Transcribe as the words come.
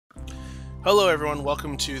Hello everyone,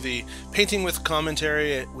 welcome to the Painting with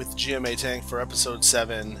Commentary with GMA Tank for episode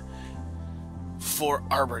 7 for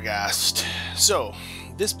Arborgast. So,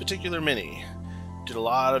 this particular mini did a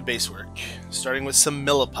lot of base work, starting with some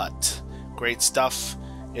milliput. Great stuff.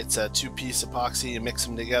 It's a two-piece epoxy. You mix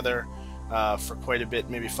them together for quite a bit,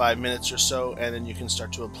 maybe 5 minutes or so, and then you can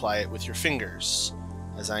start to apply it with your fingers,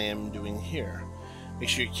 as I am doing here. Make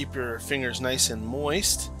sure you keep your fingers nice and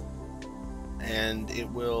moist, and it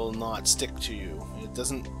will not stick to you. It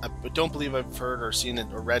doesn't. I don't believe I've heard or seen it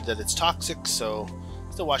or read that it's toxic, so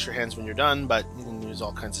still wash your hands when you're done, but you can use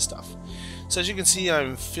all kinds of stuff. So as you can see,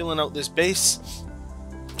 I'm filling out this base.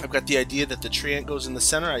 I've got the idea that the Treant goes in the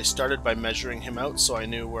center. I started by measuring him out so I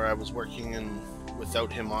knew where I was working and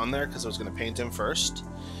without him on there, because I was going to paint him first.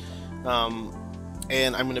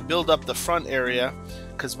 And I'm going to build up the front area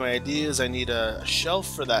because my idea is I need a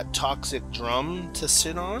shelf for that toxic drum to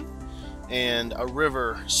sit on, and a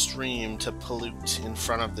river stream to pollute in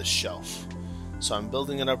front of the shelf. So I'm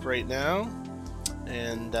building it up right now,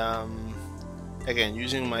 and again,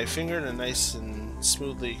 using my finger to nice and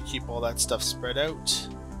smoothly keep all that stuff spread out.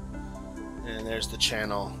 And there's the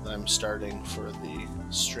channel that I'm starting for the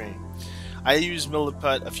stream. I use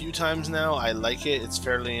milliput a few times now. I like it. It's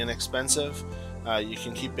fairly inexpensive. You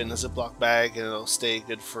can keep it in a Ziploc bag and it'll stay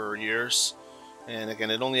good for years. And again,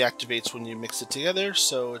 it only activates when you mix it together,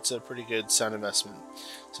 so it's a pretty good sound investment.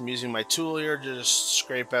 So I'm using my tool here to just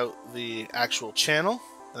scrape out the actual channel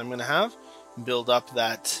that I'm going to have, build up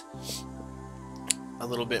that a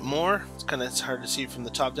little bit more. It's hard to see from the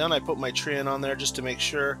top down. I put my Treant on there just to make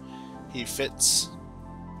sure he fits,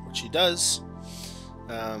 which he does.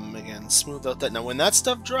 Again, smooth out that. Now when that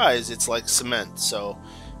stuff dries, it's like cement, so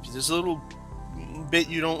if there's a little bit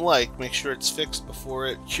you don't like, make sure it's fixed before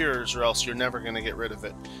it cures, or else you're never going to get rid of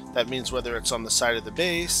it. That means whether it's on the side of the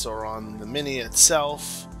base or on the mini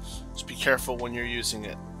itself, just be careful when you're using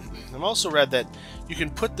it. I've also read that you can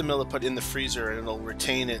put the milliput in the freezer and it'll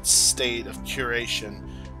retain its state of curation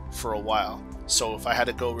for a while. So if I had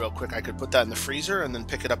to go real quick, I could put that in the freezer and then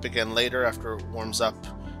pick it up again later after it warms up,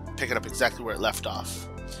 pick it up exactly where it left off.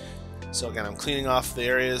 So again, I'm cleaning off the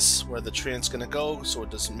areas where the Treant's going to go so it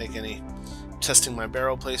doesn't make any. Testing my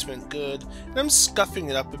barrel placement, good. And I'm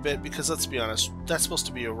scuffing it up a bit because, let's be honest, that's supposed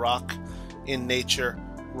to be a rock in nature.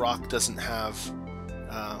 Rock doesn't have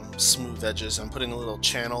smooth edges. I'm putting a little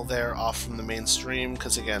channel there off from the main stream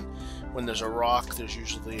because, again, when there's a rock, there's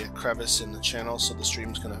usually a crevice in the channel, so the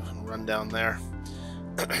stream's going to run down there.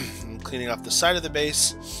 I'm cleaning up the side of the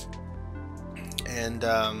base, and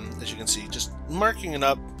as you can see, just marking it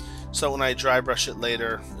up so when I dry brush it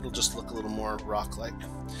later, it'll just look a little more rock-like.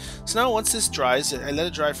 So now once this dries, I let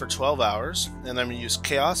it dry for 12 hours, and I'm going to use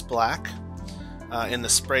Chaos Black in the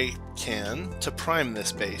spray can to prime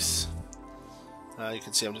this base. You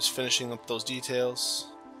can see I'm just finishing up those details,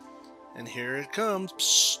 and here it comes.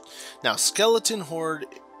 Psst. Now Skeleton Horde,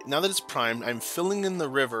 now that it's primed, I'm filling in the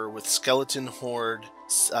river with Skeleton Horde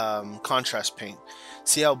contrast paint.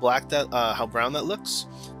 See how black that, how brown that looks?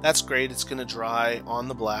 That's great. It's going to dry on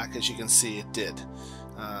the black, as you can see it did.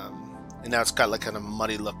 And now it's got like kind of a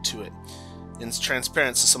muddy look to it. And it's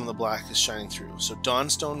transparent, so some of the black is shining through. So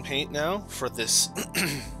Dawnstone paint now for this,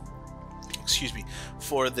 excuse me,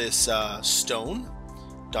 for this stone.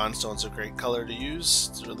 Dawnstone's a great color to use.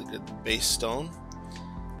 It's a really good base stone.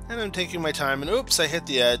 And I'm taking my time, and oops, I hit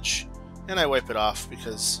the edge, and I wipe it off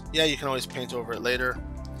because, yeah, you can always paint over it later.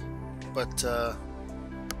 But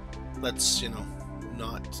let's, you know,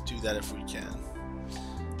 not do that if we can.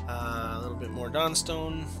 A little bit more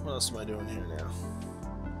Dawnstone. What else am I doing here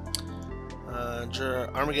now?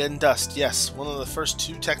 Armageddon Dust. Yes, one of the first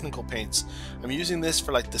 2 technical paints. I'm using this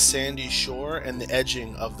for like the sandy shore and the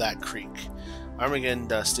edging of that creek. Armageddon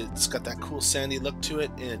Dust, it's got that cool sandy look to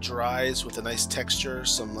it, and it dries with a nice texture,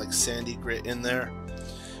 some like sandy grit in there,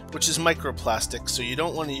 which is microplastic, so you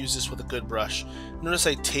don't want to use this with a good brush. Notice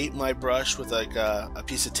I tape my brush with like a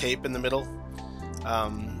piece of tape in the middle.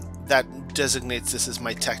 That designates this as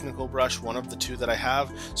my technical brush, one of the 2 that I have,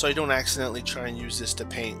 so I don't accidentally try and use this to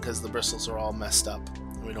paint because the bristles are all messed up,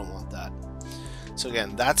 and we don't want that. So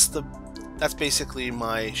again, that's basically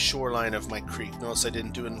my shoreline of my creek. Notice I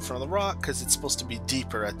didn't do it in front of the rock because it's supposed to be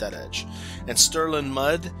deeper at that edge. And Sterling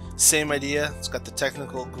Mud, same idea. It's got the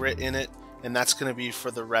technical grit in it, and that's going to be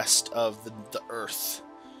for the rest of the earth,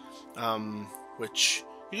 which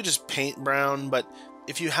you can just paint brown, but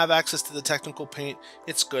if you have access to the technical paint,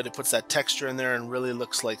 it's good. It puts that texture in there and really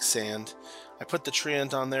looks like sand. I put the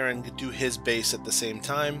Treant on there and do his base at the same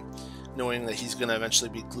time, knowing that he's going to eventually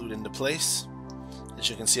be glued into place. As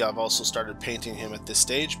you can see, I've also started painting him at this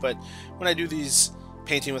stage, but when I do these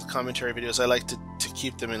painting with commentary videos, I like to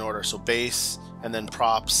keep them in order. So base, and then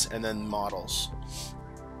props, and then models.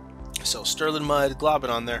 So Sterling mud, glob it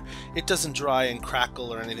on there. It doesn't dry and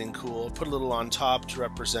crackle or anything cool. Put a little on top to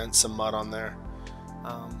represent some mud on there.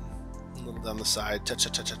 A little down the side,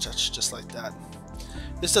 touch, just like that.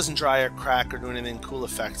 This doesn't dry or crack or do anything cool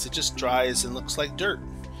effects. It just dries and looks like dirt.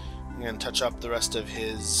 And touch up the rest of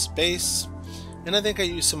his base. And I think I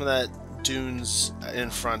used some of that dunes in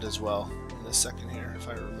front as well in a second here, if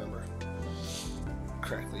I remember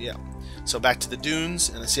correctly. Yeah. So back to the dunes,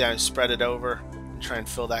 and I see I spread it over. Try and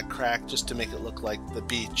fill that crack just to make it look like the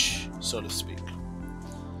beach, so to speak.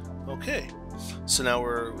 Okay, so now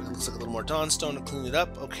it looks like a little more dawnstone to clean it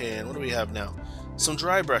up. Okay, and what do we have now? Some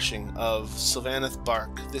dry brushing of sylvaneth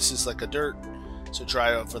bark. This is like a dirt, so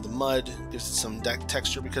dry out for the mud, gives it some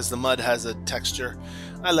texture because the mud has a texture.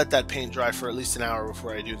 I let that paint dry for at least an hour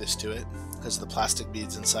before I do this to it because of the plastic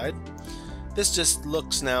beads inside. This just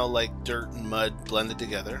looks now like dirt and mud blended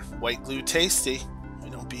together. White glue tasty.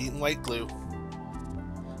 We don't be eating white glue.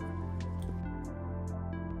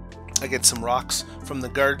 I get some rocks from the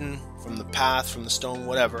garden, from the path, from the stone,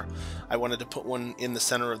 whatever. I wanted to put one in the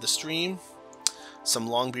center of the stream. Some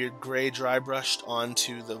longbeard gray dry brushed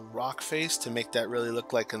onto the rock face to make that really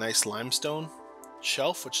look like a nice limestone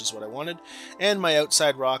shelf, which is what I wanted. And my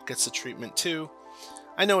outside rock gets a treatment too.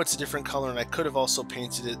 I know it's a different color and I could have also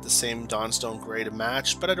painted it the same dawnstone gray to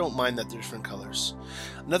match, but I don't mind that they're different colors.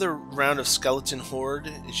 Another round of skeleton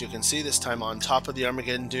horde, as you can see, this time on top of the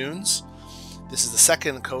Armageddon dunes. This is the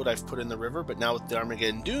second coat I've put in the river, but now with the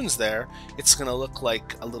Armageddon dunes there, it's going to look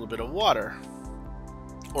like a little bit of water.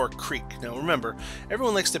 Or creek. Now remember,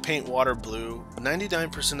 everyone likes to paint water blue.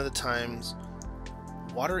 99% of the times,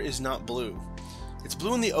 water is not blue. It's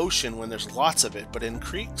blue in the ocean when there's lots of it, but in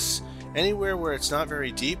creeks, anywhere where it's not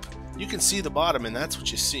very deep, you can see the bottom and that's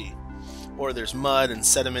what you see. Or there's mud and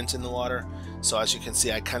sediment in the water. So as you can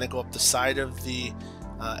see, I kind of go up the side of the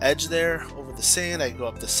edge there over the sand. I go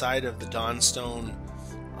up the side of the dawnstone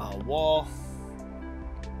wall,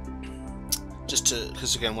 just to,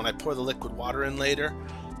 because again, when I pour the liquid water in later,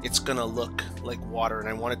 it's gonna look like water, and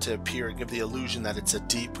I want it to appear, give the illusion that it's a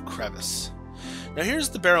deep crevice. Now here's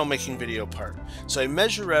the barrel making video part. So I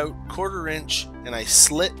measure out 1/4 inch and I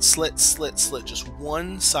slit just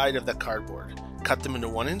one side of the cardboard, cut them into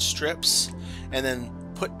 1-inch strips, and then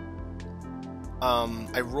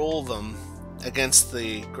I roll them against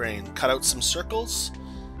the grain, cut out some circles,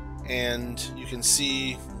 and you can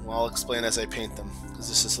see, well, I'll explain as I paint them because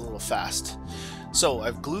this is a little fast. So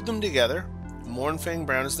I've glued them together. Mournfang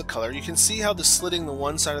brown is the color. You can see how the slitting the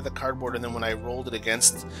one side of the cardboard, and then when I rolled it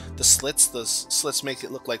against the slits make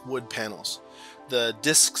it look like wood panels. The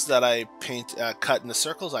discs that I cut into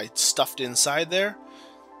circles, I stuffed inside there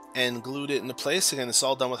and glued it into place. Again, it's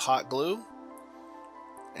all done with hot glue.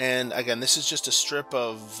 And again, this is just a strip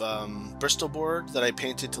of Bristol board that I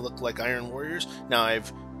painted to look like Iron Warriors. Now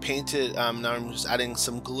I've painted, now I'm just adding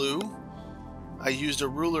some glue. I used a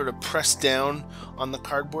ruler to press down on the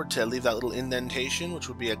cardboard to leave that little indentation, which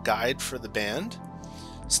would be a guide for the band.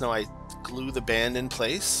 So now I glue the band in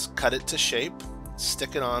place, cut it to shape,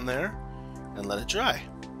 stick it on there, and let it dry.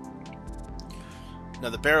 Now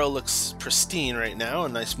the barrel looks pristine right now, a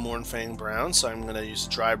nice Mournfang brown, so I'm going to use a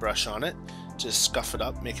dry brush on it. Just scuff it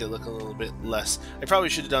up, make it look a little bit less. I probably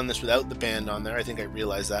should have done this without the band on there. I think I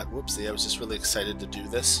realized that. Whoopsie, I was just really excited to do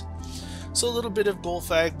this. So a little bit of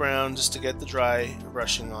Goldfag brown just to get the dry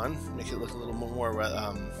brushing on, make it look a little more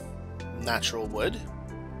natural wood.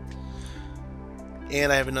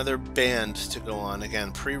 And I have another band to go on.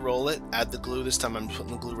 Again, pre-roll it, add the glue. This time I'm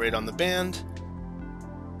putting the glue right on the band.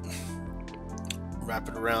 Wrap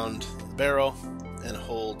it around the barrel and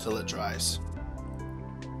hold till it dries.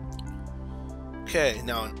 Okay,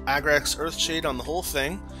 now an Agrax Earthshade on the whole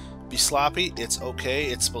thing. Be sloppy, it's okay,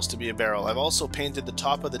 it's supposed to be a barrel. I've also painted the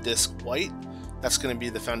top of the disc white. That's going to be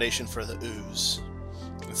the foundation for the ooze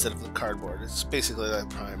instead of the cardboard. It's basically like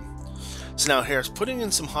prime. So now here's putting in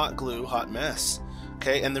some hot glue, hot mess.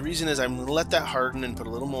 Okay, and the reason is I'm going to let that harden and put a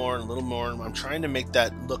little more and a little more. I'm trying to make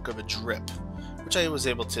that look of a drip, which I was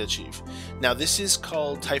able to achieve. Now this is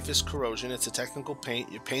called typhus corrosion. It's a technical paint.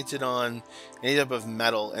 You paint it on any type of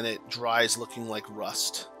metal and it dries looking like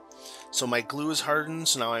rust. So my glue is hardened,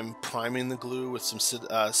 so now I'm priming the glue with some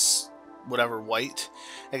whatever white.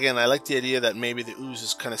 Again, I like the idea that maybe the ooze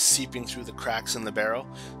is kind of seeping through the cracks in the barrel.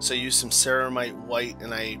 So I use some ceramite white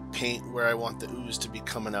and I paint where I want the ooze to be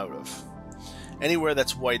coming out of. Anywhere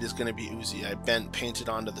that's white is going to be oozy. I painted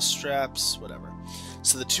onto the straps, whatever.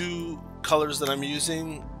 So the two colors that I'm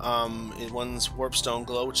using, one's Warpstone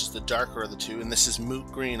Glow, which is the darker of the two, and this is Moot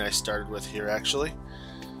Green I started with here actually.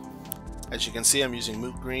 As you can see, I'm using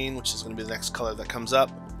moot green, which is going to be the next color that comes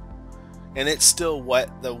up. And it's still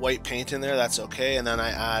wet, the white paint in there, that's okay. And then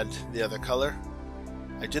I add the other color.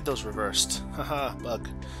 I did those reversed. Haha, bug.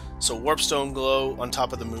 So warpstone glow on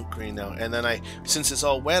top of the moot green now. And then since it's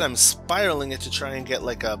all wet, I'm spiraling it to try and get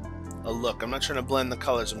like a look. I'm not trying to blend the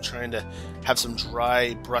colors. I'm trying to have some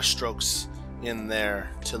dry brush strokes in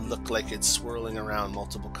there to look like it's swirling around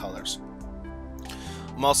multiple colors.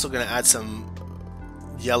 I'm also going to add some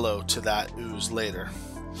yellow to that ooze later.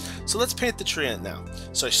 So let's paint the treant now.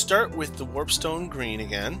 So I start with the warpstone green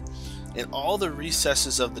again in all the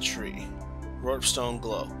recesses of the tree. Warpstone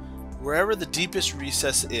glow. Wherever the deepest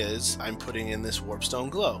recess is, I'm putting in this warpstone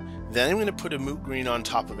glow. Then I'm going to put a moot green on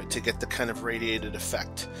top of it to get the kind of radiated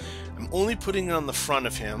effect. I'm only putting it on the front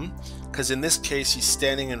of him because in this case he's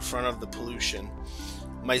standing in front of the pollution.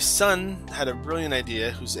 My son had a brilliant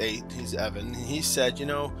idea, who's 8, he's Evan, and he said, you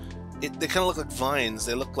know, they kind of look like vines,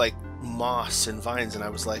 they look like moss and vines, and I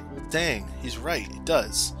was like, well dang, he's right, it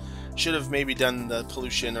does. Should have maybe done the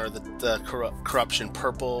pollution or the corruption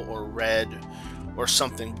purple or red or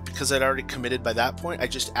something, because I'd already committed by that point. I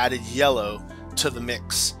just added yellow to the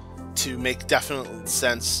mix to make definite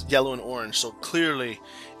sense, yellow and orange, so clearly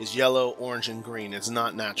is yellow, orange, and green. It's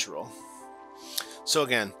not natural. So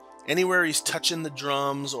again, anywhere he's touching the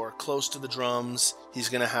drums or close to the drums, he's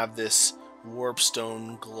going to have this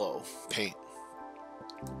warpstone glow paint.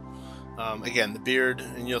 Again, the beard,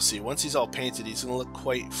 and you'll see, once he's all painted, he's going to look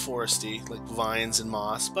quite foresty, like vines and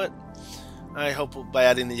moss, but I hope by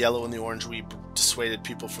adding the yellow and the orange we dissuaded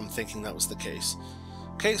people from thinking that was the case.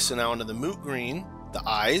 Okay, so now onto the moot green, the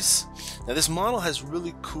eyes. Now this model has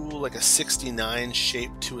really cool, like a 69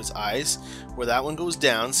 shape to his eyes, where that one goes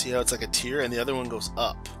down, see how it's like a tear, and the other one goes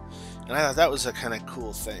up. And I thought that was a kind of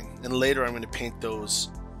cool thing. And later I'm going to paint those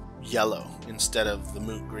yellow instead of the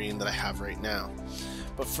moot green that I have right now.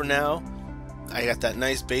 But for now, I got that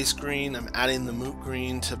nice base green. I'm adding the moot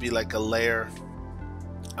green to be like a layer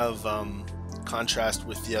of contrast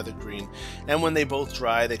with the other green. And when they both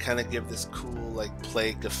dry, they kind of give this cool like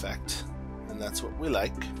plague effect. And that's what we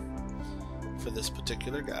like for this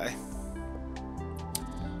particular guy.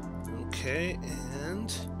 Okay,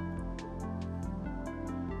 and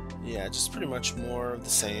yeah, just pretty much more of the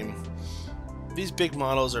same. These big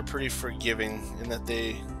models are pretty forgiving in that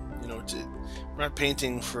they, you know, we're not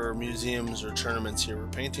painting for museums or tournaments here. We're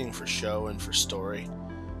painting for show and for story.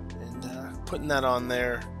 And putting that on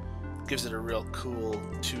there gives it a real cool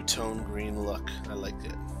two-tone green look. I liked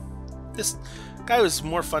it. This guy was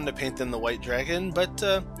more fun to paint than the white dragon, but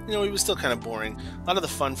you know, he was still kind of boring. A lot of the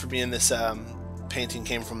fun for me in this painting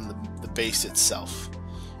came from the base itself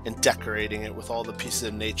and decorating it with all the pieces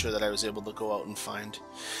of nature that I was able to go out and find.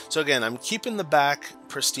 So again, I'm keeping the back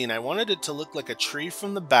pristine. I wanted it to look like a tree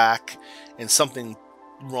from the back and something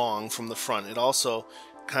wrong from the front. It also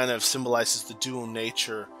kind of symbolizes the dual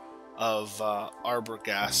nature of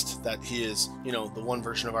Arborgast, that he is, you know, the one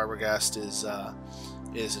version of Arborgast is a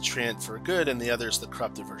treant for good, and the other is the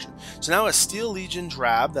corrupted version. So now a Steel Legion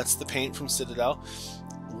drab, that's the paint from Citadel,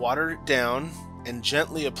 water it down and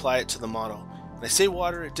gently apply it to the model. And I say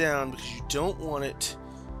water it down because you don't want it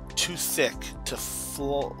too thick to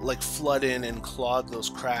flood in and clog those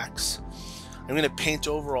cracks. I'm going to paint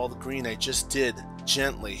over all the green I just did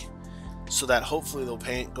gently, so that hopefully the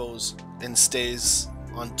paint goes and stays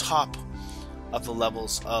on top of the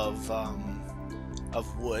levels of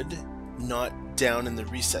wood, not down in the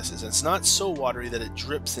recesses. It's not so watery that it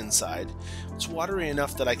drips inside. It's watery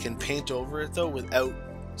enough that I can paint over it though without,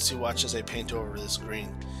 see, watch as I paint over this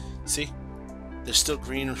green. See? There's still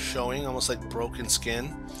green showing, almost like broken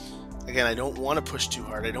skin. Again, I don't want to push too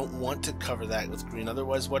hard. I don't want to cover that with green.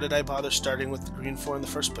 Otherwise, what did I bother starting with the green for in the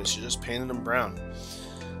first place? You just painted them brown.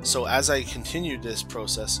 So as I continued this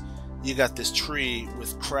process, you got this tree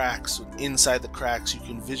with cracks. Inside the cracks, you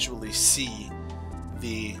can visually see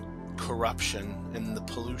the corruption and the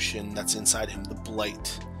pollution that's inside him, the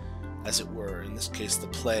blight, as it were. In this case, the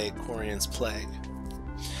plague, Quarian's plague.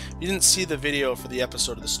 If you didn't see the video for the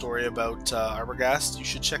episode of the story about Arborgast, you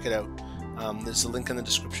should check it out. There's a link in the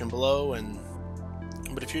description below.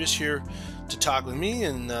 But if you're just here to talk with me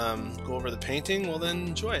and go over the painting, well then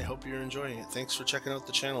enjoy. I hope you're enjoying it. Thanks for checking out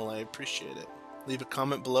the channel. I appreciate it. Leave a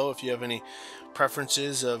comment below if you have any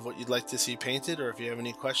preferences of what you'd like to see painted, or if you have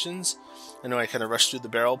any questions. I know I kind of rushed through the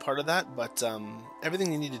barrel part of that, but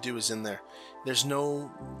everything you need to do is in there. There's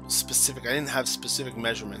no specific, I didn't have specific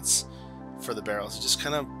measurements for the barrels. You just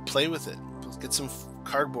kind of play with it. Get some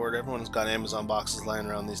cardboard. Everyone's got Amazon boxes lying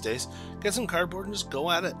around these days. Get some cardboard and just go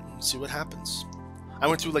at it and see what happens. I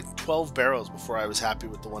went through like 12 barrels before I was happy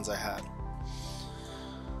with the ones I had.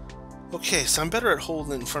 Okay, so I'm better at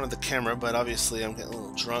holding it in front of the camera, but obviously I'm getting a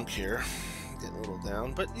little drunk here. Getting a little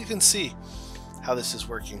down, but you can see how this is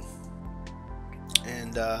working.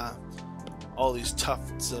 And all these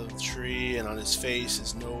tufts of tree, and on his face,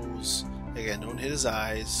 his nose. Again, don't hit his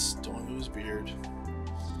eyes, don't do his beard.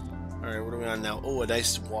 Alright, what are we on now? Oh, a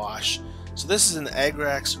nice wash. So this is an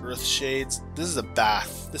Agrax Earth Shades. This is a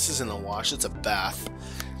bath. This isn't a wash, it's a bath.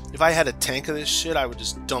 If I had a tank of this shit, I would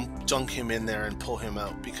just dunk him in there and pull him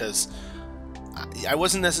out, because I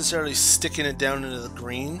wasn't necessarily sticking it down into the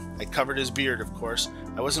green. I covered his beard, of course.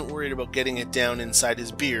 I wasn't worried about getting it down inside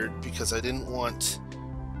his beard, because I didn't want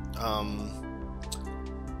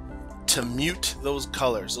to mute those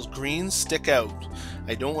colors. Those greens stick out.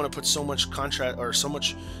 I don't want to put so much contrast or so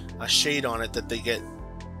much shade on it that they get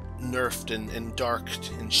nerfed and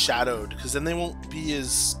darked and shadowed, because then they won't be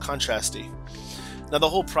as contrasty. Now the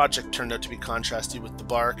whole project turned out to be contrasty with the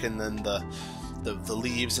bark and then the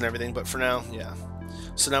leaves and everything, but for now, yeah.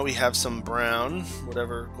 So now we have some brown,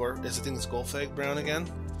 whatever, I think it's Golfegg brown again.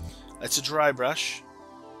 It's a dry brush.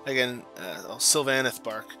 Again, Sylvaneth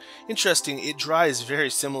bark. Interesting, it dries very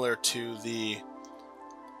similar to the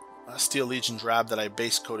Steel Legion drab that I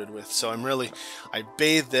base coated with. So I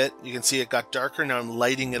bathed it. You can see it got darker. Now I'm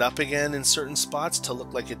lighting it up again in certain spots to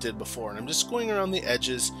look like it did before. And I'm just going around the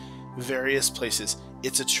edges, various places.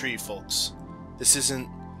 It's a tree, folks. This isn't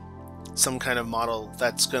some kind of model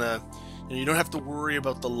that's gonna, you don't have to worry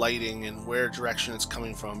about the lighting and where direction it's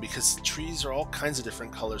coming from, because trees are all kinds of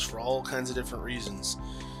different colors for all kinds of different reasons.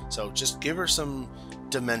 So just give her some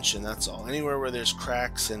dimension, that's all. Anywhere where there's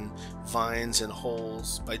cracks and vines and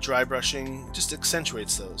holes, by dry brushing, just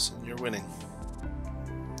accentuates those, and you're winning.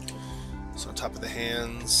 So on top of the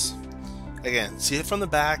hands, again, see it from the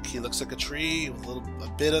back, he looks like a tree with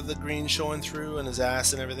a bit of the green showing through and his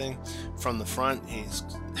ass and everything. From the front, he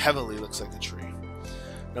heavily looks like a tree.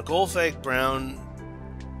 Now Golfegg brown,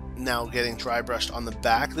 now getting dry brushed on the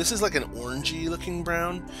back. This is like an orangey looking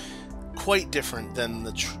brown, quite different than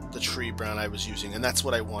the tree brown I was using, and that's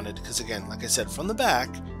what I wanted, because again, like I said, from the back,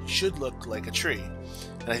 he should look like a tree.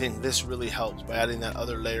 And I think this really helps by adding that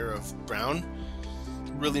other layer of brown.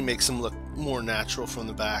 Really makes him look more natural from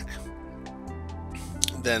the back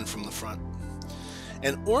than from the front.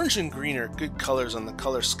 And orange and green are good colors on the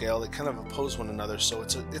color scale. They kind of oppose one another, so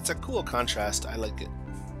it's a cool contrast. I like it.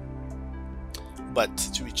 But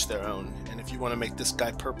to each their own. And if you want to make this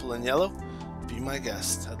guy purple and yellow, be my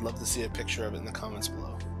guest. I'd love to see a picture of it in the comments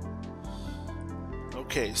below.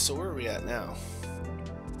 Okay, so where are we at now?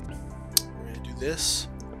 We're going to do this.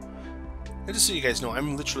 And just so you guys know,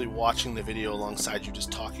 I'm literally watching the video alongside you,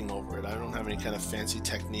 just talking over it. I don't have any kind of fancy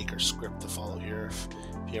technique or script to follow here, if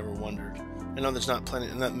you ever wondered. I know there's not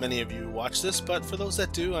many of you who watch this, but for those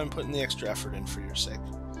that do, I'm putting the extra effort in for your sake.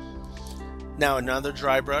 Now another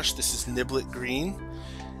dry brush. This is Niblet Green,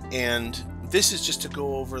 and this is just to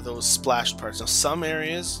go over those splashed parts. Now some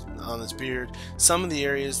areas on this beard, some of the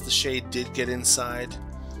areas the shade did get inside,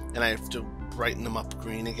 and I have to brighten them up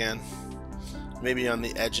green again. Maybe on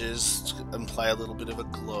the edges to imply a little bit of a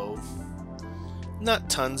glow. Not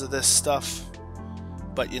tons of this stuff,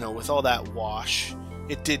 but you know, with all that wash,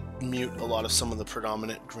 it did mute a lot of some of the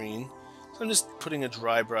predominant green. So I'm just putting a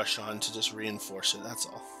dry brush on to just reinforce it, that's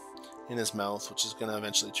all. In his mouth, which is going to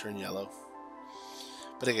eventually turn yellow.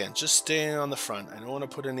 But again, just staying on the front. I don't want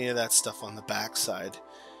to put any of that stuff on the back side.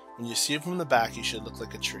 When you see it from the back, you should look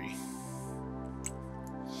like a tree.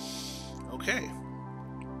 Okay.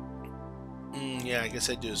 Yeah, I guess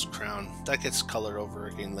I do his crown. That gets colored over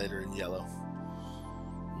again later in yellow.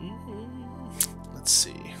 Let's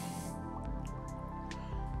see.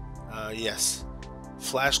 Yes.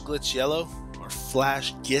 Flash Glitch Yellow, or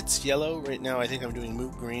Flash Gets Yellow. Right now I think I'm doing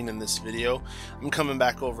Moot Green in this video. I'm coming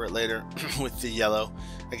back over it later with the yellow.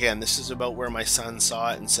 Again, this is about where my son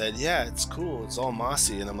saw it and said, yeah, it's cool, it's all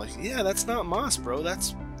mossy. And I'm like, yeah, that's not moss, bro,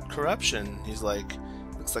 that's corruption. He's like,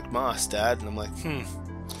 looks like moss, Dad. And I'm like,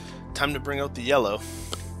 time to bring out the yellow.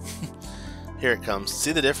 Here it comes.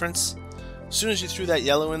 See the difference? As soon as you threw that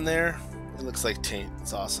yellow in there, it looks like Treant.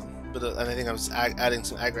 It's awesome. But I think I was adding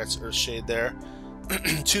some Agrax Earth Shade there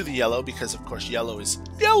to the yellow, because of course yellow is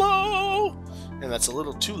yellow, and that's a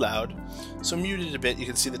little too loud. So muted a bit. You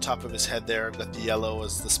can see the top of his head there. I've got the yellow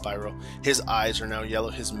as the spiral. His eyes are now yellow.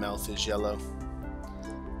 His mouth is yellow.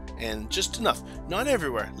 And just enough. Not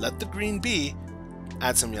everywhere. Let the green be.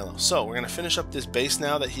 Add some yellow. So we're going to finish up this base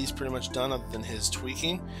now that he's pretty much done, other than his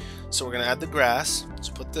tweaking. So we're going to add the grass.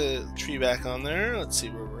 So put the tree back on there. Let's see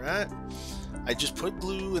where we're at. I just put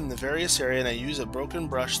glue in the various area, and I use a broken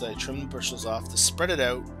brush that I trim the bristles off to spread it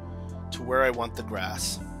out to where I want the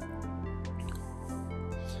grass.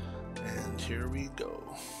 And here we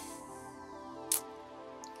go.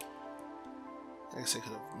 I guess I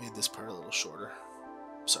could have made this part a little shorter.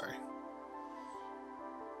 Sorry.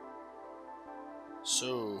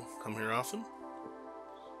 So, come here often?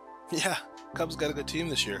 Yeah, Cubs got a good team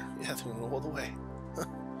this year. Yeah, they're going all the way.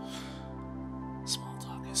 Small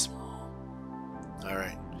talk is small.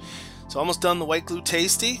 Alright. So almost done the white glue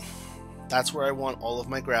tasty. That's where I want all of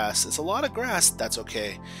my grass. It's a lot of grass, that's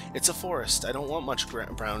okay. It's a forest. I don't want much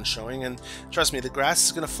brown showing, and trust me, the grass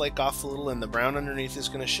is going to flake off a little and the brown underneath is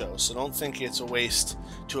going to show, so don't think it's a waste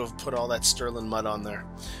to have put all that sterling mud on there.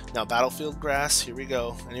 Now, battlefield grass, here we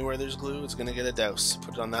go. Anywhere there's glue, it's going to get a douse.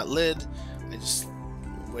 Put it on that lid. I just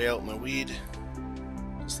weigh out my weed,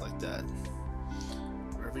 just like that.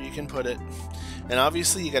 Wherever you can put it. And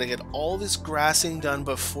obviously you got to get all this grassing done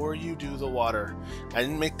before you do the water. I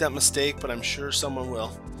didn't make that mistake, but I'm sure someone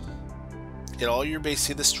will. Get all your base.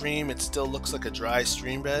 See the stream? It still looks like a dry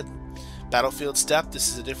stream bed. Battlefield steppe,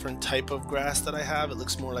 this is a different type of grass that I have. It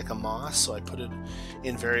looks more like a moss, so I put it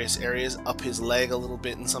in various areas, up his leg a little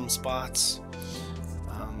bit in some spots.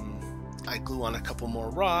 I glue on a couple more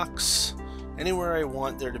rocks. Anywhere I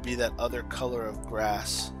want there to be that other color of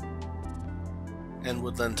grass. And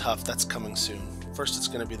woodland tuft, that's coming soon. First it's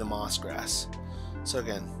going to be the moss grass. So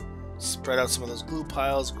again, spread out some of those glue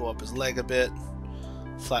piles, go up his leg a bit,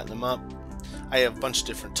 flatten them up. I have a bunch of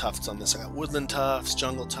different tufts on this. I got woodland tufts,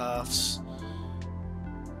 jungle tufts,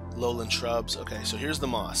 lowland shrubs. Okay, so here's the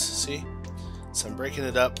moss, see? So I'm breaking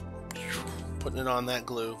it up, putting it on that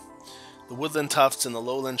glue. The woodland tufts and the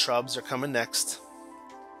lowland shrubs are coming next.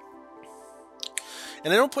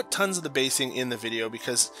 And I don't put tons of the basing in the video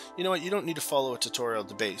because, you know what, you don't need to follow a tutorial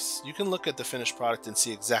to base. You can look at the finished product and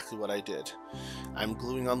see exactly what I did. I'm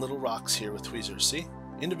gluing on little rocks here with tweezers, see?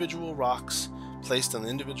 Individual rocks placed on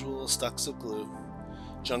individual stacks of glue.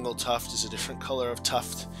 Jungle tuft is a different color of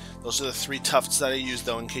tuft. Those are the 3 tufts that I use,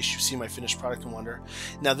 though, in case you see my finished product and wonder.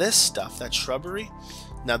 Now this stuff, that shrubbery,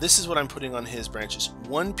 now this is what I'm putting on his branches.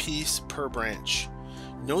 1 piece per branch.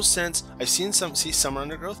 No sense. I've seen some, see, summer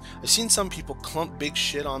undergrowth. I've seen some people clump big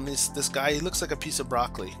shit on this guy. He looks like a piece of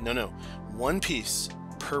broccoli. No. 1 piece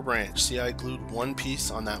per branch. See how I glued 1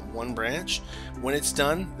 piece on that 1 branch? When it's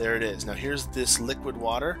done, there it is. Now here's this liquid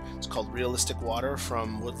water. It's called Realistic Water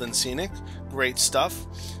from Woodland Scenic. Great stuff.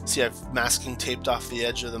 See, I've masking taped off the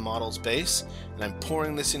edge of the model's base, and I'm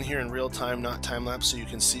pouring this in here in real time, not time lapse, so you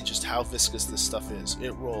can see just how viscous this stuff is.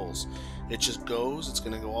 It rolls. It just goes. It's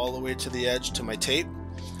going to go all the way to the edge to my tape.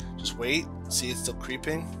 Just wait, see it's still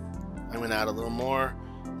creeping. I'm going to add a little more,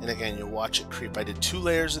 and again you'll watch it creep. I did 2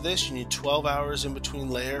 layers of this. You need 12 hours in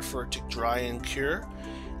between layer for it to dry and cure,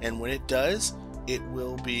 and when it does, it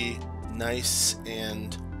will be nice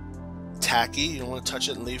and tacky. You don't want to touch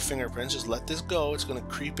it and leave fingerprints. Just let this go. It's going to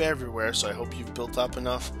creep everywhere, so I hope you've built up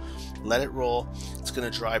enough. Let it roll. It's going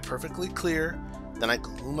to dry perfectly clear. Then I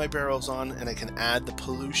glue my barrels on, and I can add the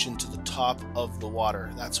pollution to the top of the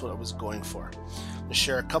water. That's what I was going for. I'll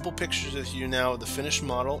share a couple pictures with you now of the finished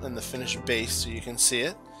model and the finished base so you can see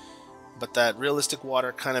it. But that Realistic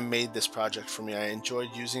Water kind of made this project for me. I enjoyed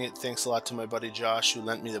using it. Thanks a lot to my buddy Josh who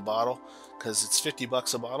lent me the bottle, because it's 50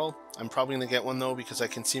 bucks a bottle. I'm probably going to get one though because I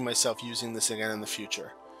can see myself using this again in the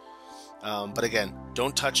future. But again,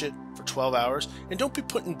 don't touch it for 12 hours, and don't be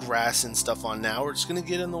putting grass and stuff on now, or it's going to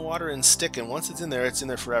get in the water and stick, and once it's in there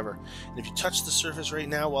forever. And if you touch the surface right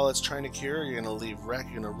now while it's trying to cure, you're going to leave wreck,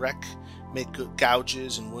 you're going to wreck, make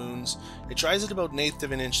gouges and wounds. It dries at about 1/8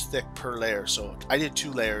 of an inch thick per layer, so I did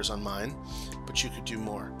 2 layers on mine, but you could do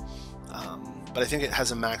more. But I think it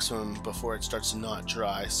has a maximum before it starts to not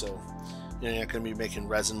dry, so you're not going to be making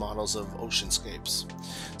resin models of oceanscapes.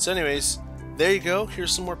 So anyways, there you go.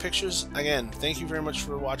 Here's some more pictures. Again, thank you very much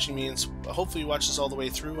for watching me, and hopefully you watched this all the way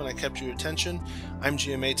through and I kept your attention. I'm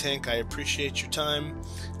GMA Tank. I appreciate your time.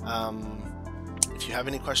 If you have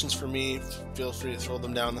any questions for me, feel free to throw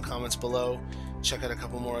them down in the comments below. Check out a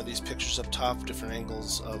couple more of these pictures up top, different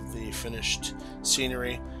angles of the finished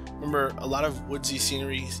scenery. Remember, a lot of woodsy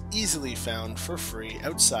scenery is easily found for free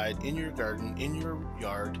outside, in your garden, in your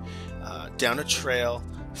yard, down a trail.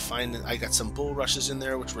 I got some bulrushes in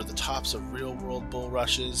there, which were the tops of real-world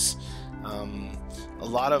bulrushes. A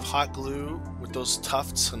lot of hot glue with those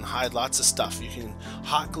tufts and hide lots of stuff. You can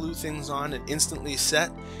hot glue things on and instantly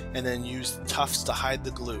set, and then use tufts to hide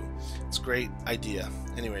the glue. It's a great idea.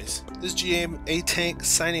 Anyways, this is GMA Tank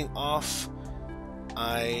signing off.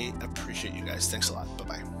 I appreciate you guys. Thanks a lot.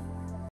 Bye-bye.